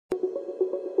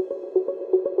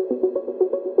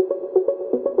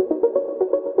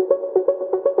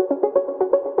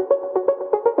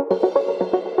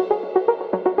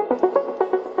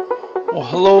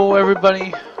Hello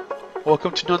everybody,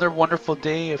 welcome to another wonderful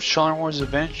day of Sharlen's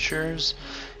adventures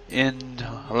in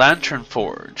Lantern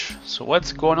Forge. So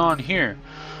what's going on here?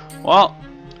 Well,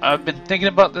 I've been thinking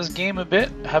about this game a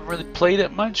bit, haven't really played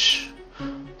it much.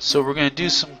 So we're going to do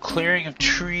some clearing of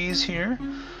trees here.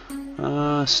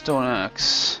 Stone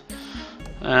axe.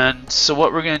 And so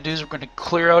what we're going to do is we're going to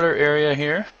clear out our area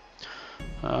here.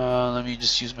 Let me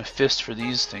just use my fist for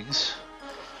these things.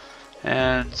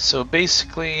 And so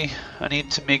basically I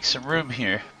need to make some room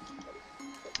here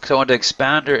because I want to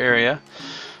expand our area.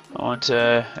 I want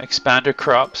to expand our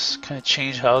crops, kind of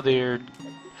change how they're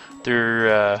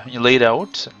laid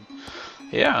out, and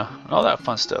yeah, all that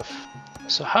fun stuff.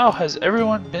 So how has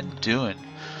everyone been doing?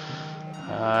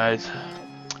 I've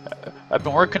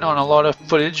been working on a lot of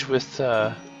footage with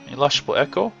Illustrable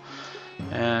Echo,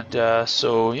 and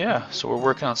so we're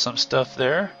working on some stuff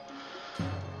there.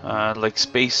 Like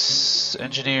Space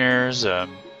Engineers,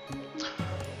 7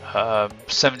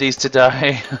 Days to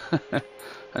Die,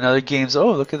 and other games.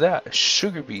 Oh, look at that!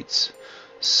 Sugar beets,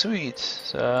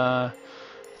 sweet. I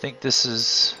think this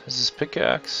is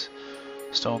pickaxe,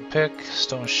 stone pick,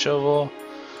 stone shovel.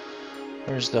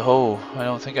 Where's the hoe? I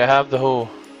don't think I have the hoe.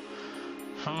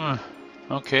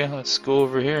 Okay, let's go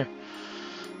over here.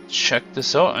 Check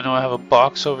this out. I know I have a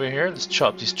box over here. Let's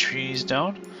chop these trees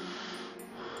down.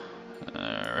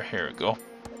 Here we go.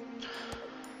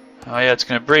 Oh yeah, it's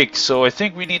gonna break. So I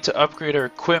think we need to upgrade our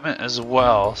equipment as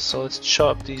well. So let's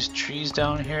chop these trees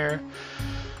down here.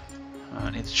 I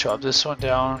need to chop this one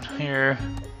down here.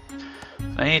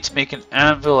 I need to make an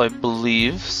anvil, I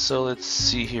believe. So let's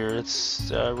see here. Let's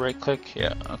right click.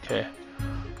 Yeah, okay.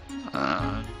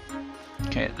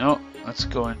 Okay, no. Let's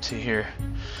go into here.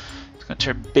 Let's go into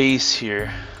our base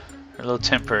here. Our little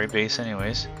temporary base,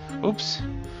 anyways. Oops.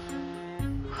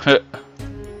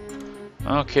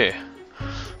 Okay,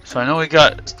 so I know we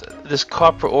got this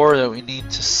copper ore that we need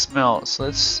to smelt, so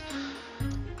let's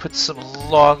put some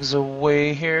logs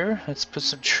away here. Let's put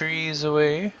some trees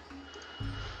away.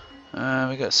 We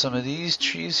got some of these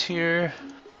trees here.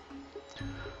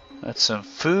 That's some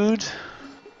food.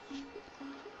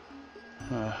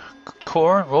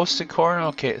 Corn, roasted corn.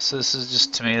 Okay, so this is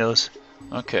just tomatoes.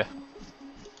 Okay.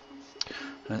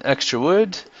 And extra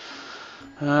wood.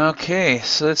 Okay,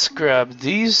 so let's grab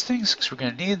these things because we're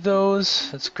going to need those.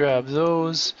 Let's grab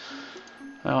those.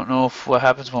 I don't know what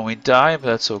happens when we die, but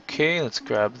that's okay. Let's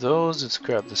grab those. Let's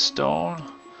grab the stone.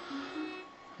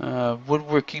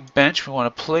 Woodworking bench, we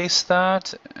want to place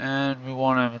that. And we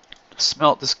want to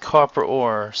smelt this copper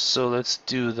ore. So let's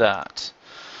do that.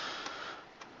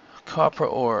 Copper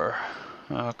ore.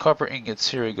 Copper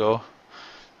ingots, here we go.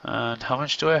 And how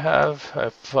much do I have? I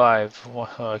have 5.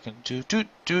 I can do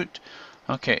doot.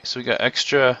 Okay, so we got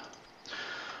extra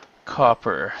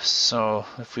copper. So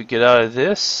if we get out of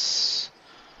this,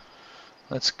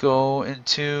 let's go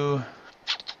into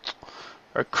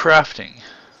our crafting.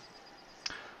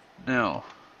 Now,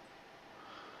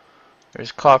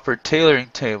 there's copper tailoring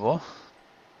table,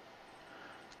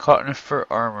 cotton and fur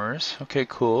armors. Okay,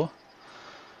 cool.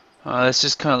 Let's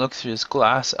just kind of look through this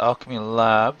glass alchemy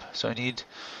lab. So I need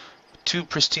 2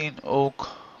 pristine oak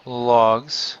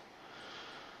logs.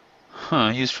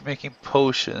 Used for making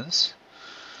potions.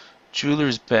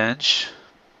 Jeweler's bench.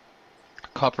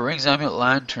 Copper rings, amulet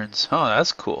lanterns. Oh,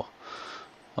 that's cool.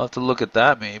 I'll have to look at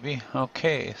that maybe.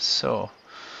 Okay, so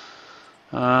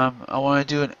I want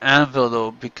to do an anvil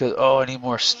though because I need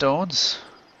more stones.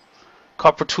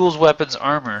 Copper tools, weapons,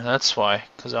 armor. That's why,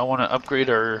 because I want to upgrade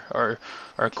our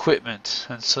equipment,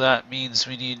 and so that means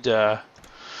we need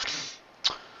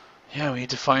we need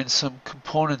to find some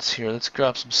components here. Let's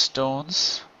grab some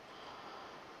stones.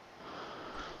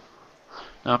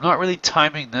 Now I'm not really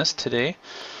timing this today,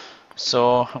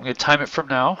 so I'm going to time it from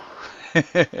now.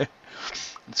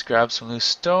 Let's grab some loose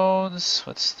stones.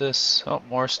 What's this? Oh,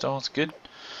 more stones. Good.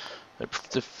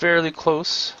 They're fairly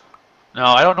close.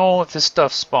 Now I don't know if this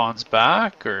stuff spawns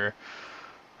back or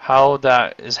how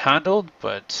that is handled,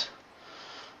 but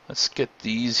let's get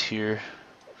these here.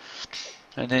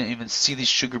 I didn't even see these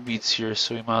sugar beets here,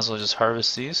 so we might as well just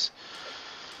harvest these.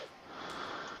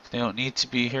 They don't need to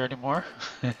be here anymore.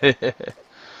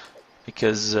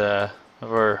 Because of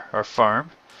our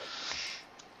farm.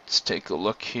 Let's take a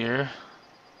look here.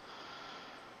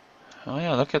 Oh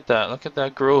yeah, look at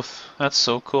that growth. That's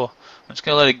so cool. I'm just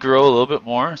gonna let it grow a little bit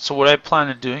more. So what I plan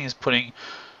on doing is putting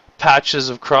patches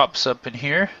of crops up in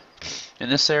here, in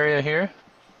this area here,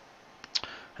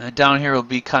 and then down here will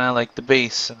be kind of like the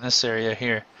base in this area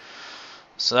here.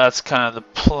 So that's kind of the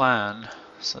plan.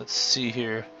 So let's see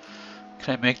here.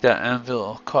 Can I make that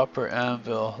anvil? Copper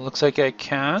anvil. Looks like I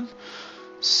can.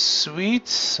 Sweet.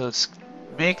 So let's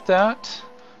make that.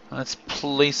 Let's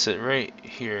place it right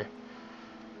here.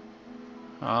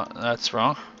 That's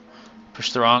wrong.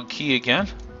 Push the wrong key again.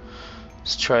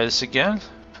 Let's try this again.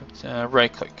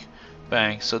 Right click.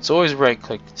 Bang. So it's always right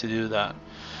click to do that.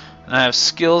 And I have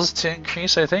skills to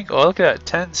increase, I think. Oh, look at that.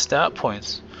 10 stat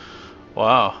points.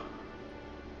 Wow.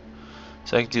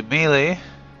 So I can do melee.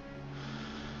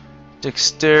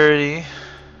 Dexterity.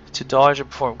 To dodge and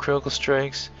perform critical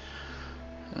strikes.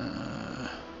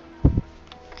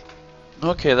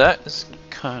 Okay, that is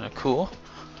kind of cool.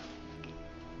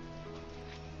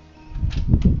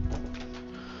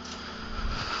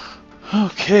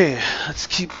 Okay, let's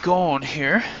keep going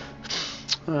here.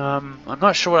 I'm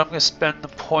not sure what I'm going to spend the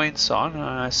points on.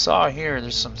 I saw here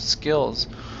there's some skills.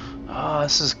 Ah,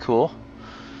 this is cool.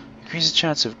 Increase the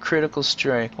chance of critical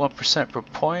strike, 1% per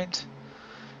point.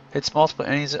 Hits multiple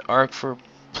enemies at arc for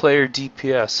player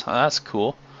DPS. Oh, that's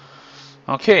cool.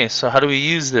 Okay, so how do we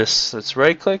use this? Let's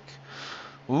right click.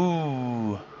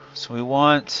 Ooh, so we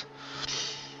want...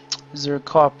 Is there a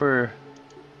copper...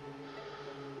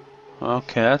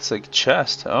 Okay, that's like a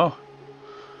chest. Oh.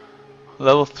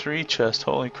 Level 3 chest,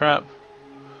 holy crap.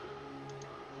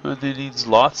 And it needs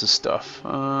lots of stuff.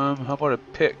 How about a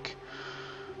pick?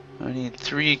 I need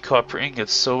 3 copper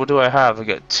ingots. So what do I have? I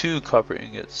got 2 copper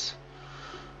ingots.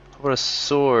 How about a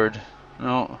sword?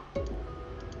 No.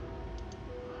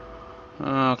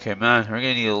 Okay, man, we're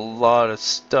gonna need a lot of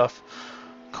stuff.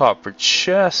 Copper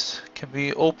chest can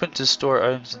be opened to store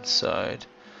items inside.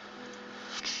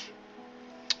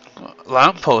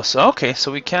 Lampposts. Okay,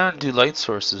 so we can do light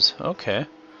sources. Okay.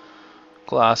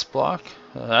 Glass block.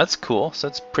 That's cool. So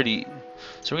that's pretty.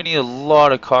 So we're gonna need a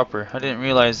lot of copper. I didn't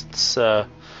realize it's that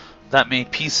many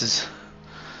pieces.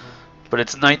 But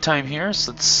it's nighttime here,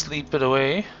 so let's sleep it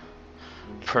away.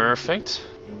 Perfect.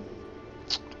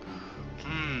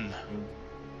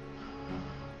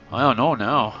 I don't know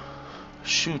now.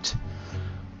 Shoot.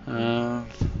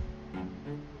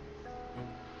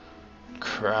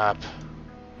 Crap.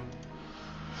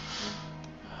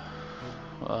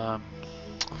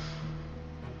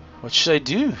 What should I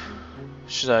do?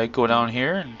 Should I go down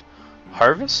here and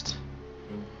harvest?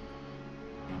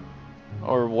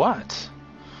 Or what?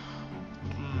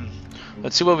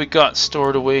 Let's see what we got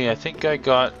stored away. I think I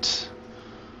got...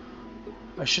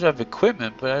 I should have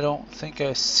equipment, but I don't think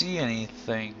I see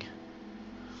anything.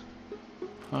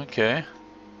 Okay.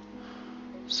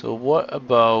 So what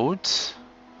about...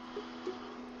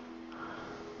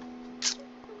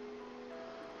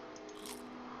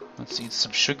 Let's eat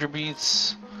some sugar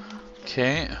beets.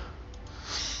 Okay.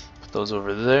 Put those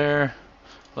over there.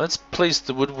 Let's place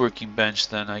the woodworking bench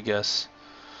then, I guess.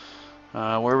 Where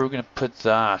are we going to put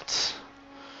that?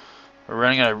 We're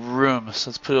running out of room, so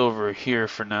let's put it over here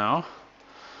for now.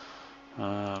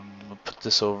 We'll put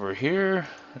this over here.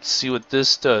 Let's see what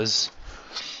this does.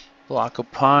 Block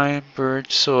of pine,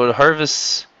 birch, so it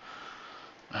harvests.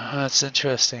 That's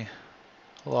interesting.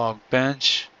 Log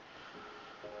bench.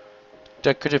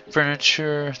 Decorative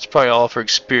furniture. It's probably all for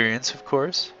experience, of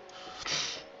course.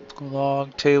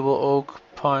 Log, table, oak,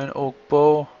 pine, oak,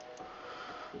 bow.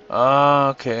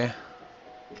 Okay.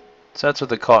 So that's what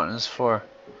the cotton is for.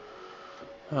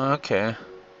 Okay.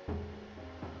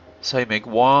 So you make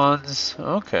wands.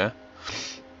 Okay.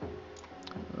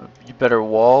 You better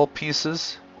wall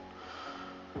pieces.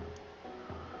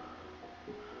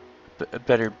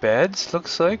 Better beds,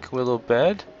 looks like. Willow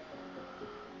bed.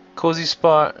 Cozy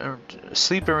spot.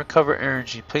 Sleep and recover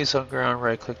energy. Place on ground.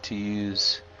 Right click to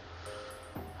use.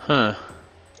 Huh.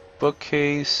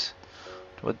 Bookcase.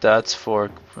 What that's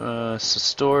for. So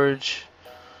storage.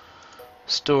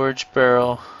 Storage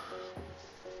barrel.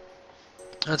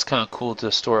 That's kind of cool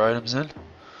to store items in.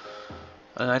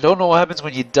 And I don't know what happens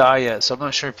when you die yet, so I'm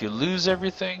not sure if you lose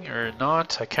everything or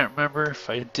not. I can't remember if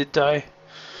I did die.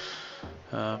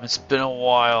 It's been a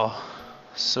while.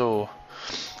 So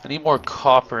I need more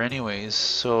copper anyways,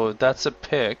 so that's a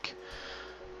pick.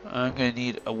 I'm gonna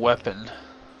need a weapon.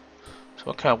 So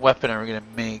what kind of weapon are we gonna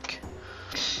make?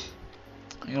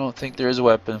 I don't think there is a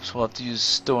weapon, so we'll have to use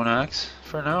stone axe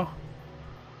for now.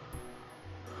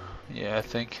 Yeah, I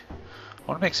think. I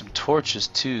want to make some torches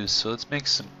too, so let's make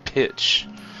some pitch.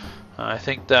 I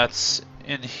think that's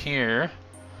in here.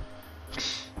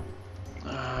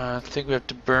 I think we have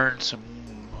to burn some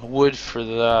wood for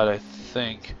that, I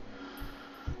think.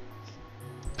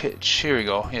 Pitch, here we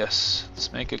go, yes.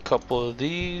 Let's make a couple of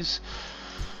these.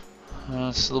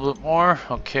 That's a little bit more,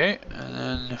 okay. And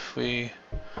then if we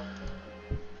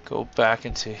go back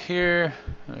into here,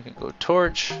 we can go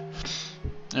torch.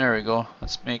 There we go.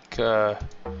 Let's make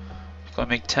Gonna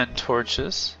make 10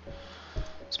 torches.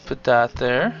 Let's put that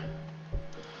there.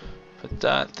 Put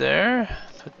that there.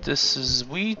 Put this as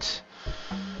wheat.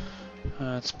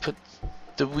 Let's put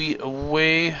the wheat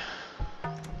away.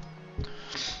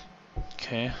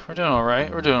 Okay, we're doing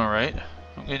alright. We're doing alright.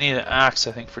 I'm gonna need an axe,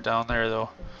 I think, for down there though.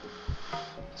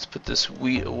 Let's put this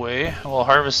wheat away. We'll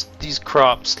harvest these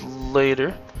crops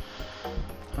later.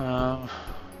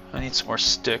 I need some more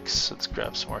sticks. Let's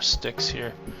grab some more sticks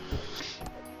here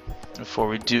before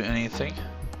we do anything.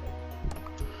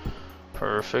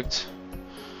 Perfect.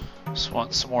 Just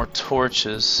want some more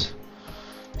torches.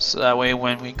 So that way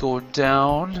when we go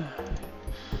down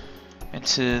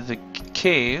into the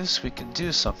caves, we can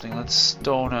do something. Let's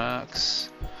stone axe.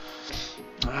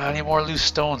 I need more loose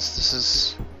stones.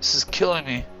 This is killing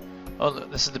me. Oh,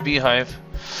 this is the beehive.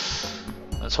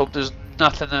 Let's hope there's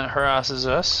nothing that harasses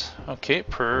us. Okay,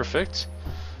 perfect.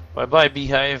 Bye bye,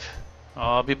 beehive.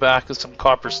 I'll be back with some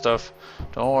copper stuff.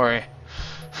 Don't worry.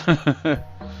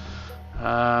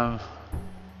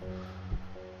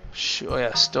 Oh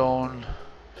yeah, stone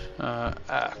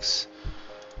axe.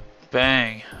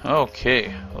 Bang.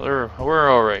 Okay, we're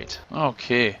all right.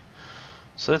 Okay,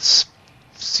 so let's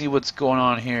see what's going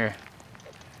on here.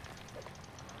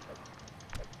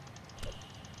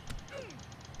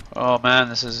 Oh man,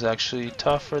 this is actually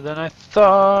tougher than I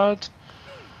thought.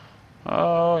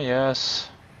 Oh yes.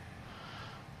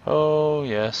 Oh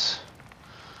yes.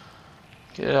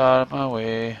 Get out of my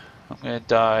way. I'm gonna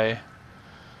die.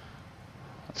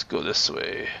 Let's go this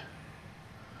way.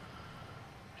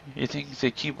 You think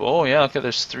they keep... Oh yeah, look at,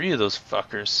 there's 3 of those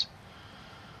fuckers.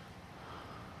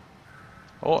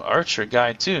 Oh, archer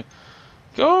guy too.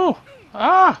 Go!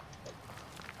 Ah!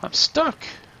 I'm stuck.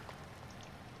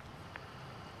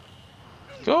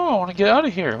 Go, I want to get out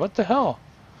of here. What the hell?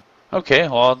 Okay,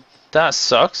 well, that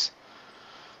sucks.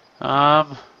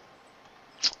 Yeah,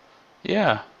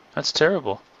 that's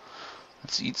terrible.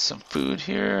 Let's eat some food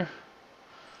here.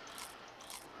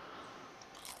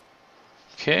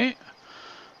 Okay.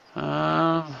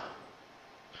 What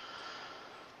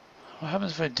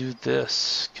happens if I do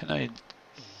this? Can I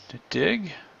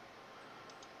dig?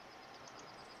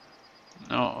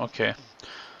 No, okay.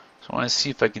 So I want to see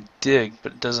if I can dig,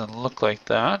 but it doesn't look like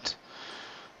that.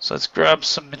 So let's grab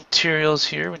some materials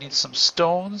here. We need some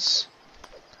stones.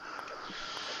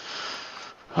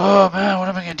 Oh man, what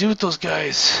am I going to do with those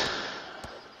guys?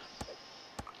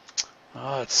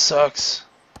 Oh, it sucks.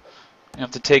 I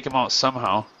have to take them out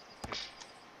somehow.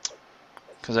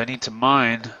 Because I need to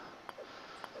mine.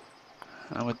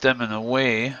 And with them in the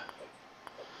way.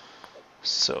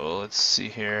 So let's see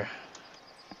here.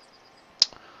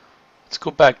 Let's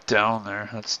go back down there.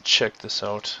 Let's check this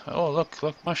out. Oh, look,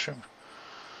 mushroom.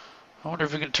 I wonder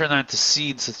if we can turn that into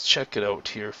seeds. Let's check it out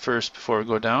here first before we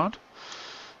go down.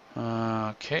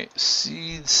 Okay,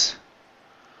 seeds.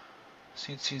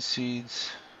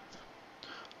 Seeds.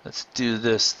 Let's do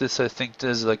this. This I think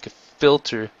does like a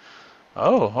filter.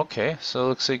 Oh, okay. So it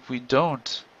looks like we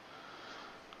don't.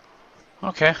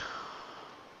 Okay.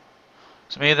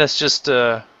 So maybe that's just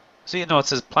see, no, it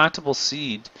says plantable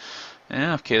seed.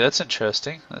 Yeah, okay, that's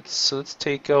interesting. Let's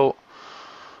take out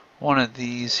one of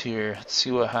these here. Let's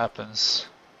see what happens.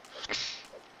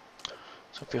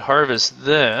 So if we harvest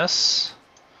this,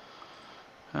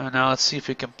 now let's see if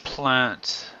we can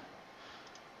plant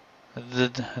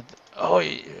the oh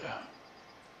yeah.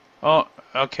 Oh,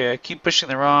 okay, I keep pushing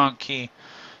the wrong key.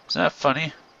 Isn't that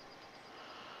funny?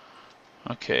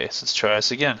 Okay, so let's try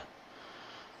this again.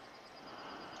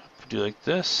 Do like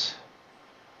this.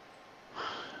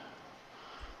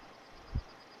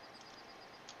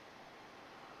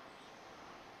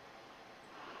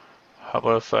 How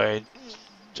about if I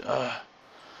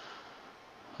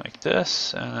like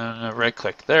this and then right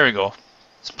click? There we go.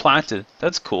 It's planted.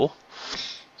 That's cool.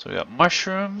 So we got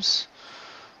mushrooms.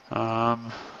 We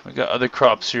got other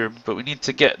crops here, but we need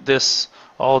to get this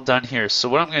all done here. So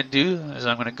what I'm going to do is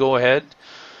I'm going to go ahead.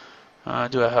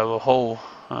 Do I have a hoe?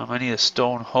 I need a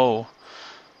stone hoe.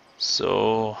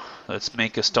 So let's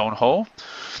make a stone hoe.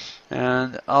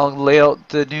 And I'll lay out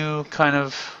the new kind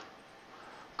of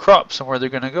crops and where they're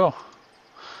going to go.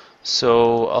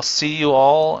 So I'll see you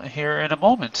all here in a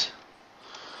moment.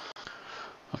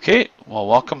 Okay, well,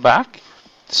 welcome back.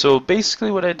 So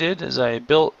basically what I did is I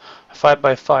built a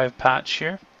 5x5 patch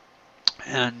here,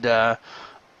 and I'm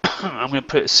going to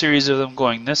put a series of them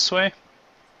going this way,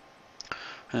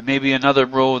 and maybe another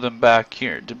row of them back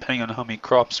here, depending on how many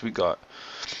crops we got.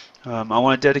 I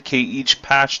want to dedicate each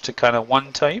patch to kind of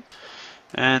one type,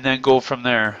 and then go from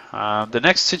there. The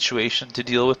next situation to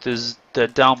deal with is the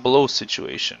down below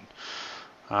situation.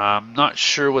 I'm not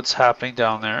sure what's happening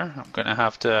down there. I'm going to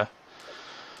have to,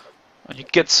 when you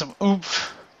get some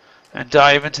oomph and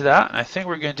dive into that. And I think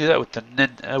we're going to do that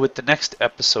with the next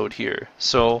episode here.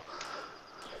 So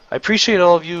I appreciate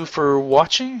all of you for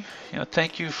watching.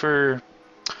 Thank you for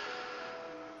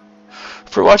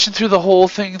watching through the whole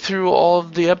thing, through all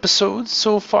of the episodes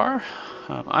so far.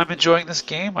 I'm enjoying this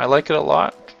game. I like it a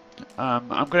lot. I'm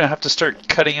going to have to start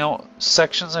cutting out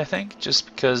sections, I think, just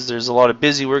because there's a lot of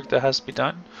busy work that has to be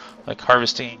done, like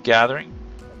harvesting and gathering.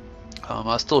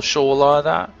 I'll still show a lot of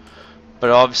that, but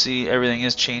obviously everything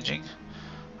is changing.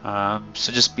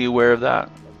 So just be aware of that.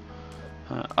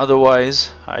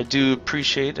 Otherwise, I do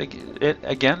appreciate it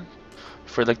again,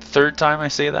 for like the third time I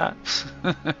say that.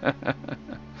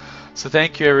 So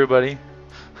thank you, everybody.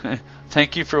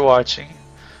 Thank you for watching,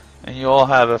 and you all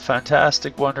have a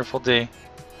fantastic, wonderful day.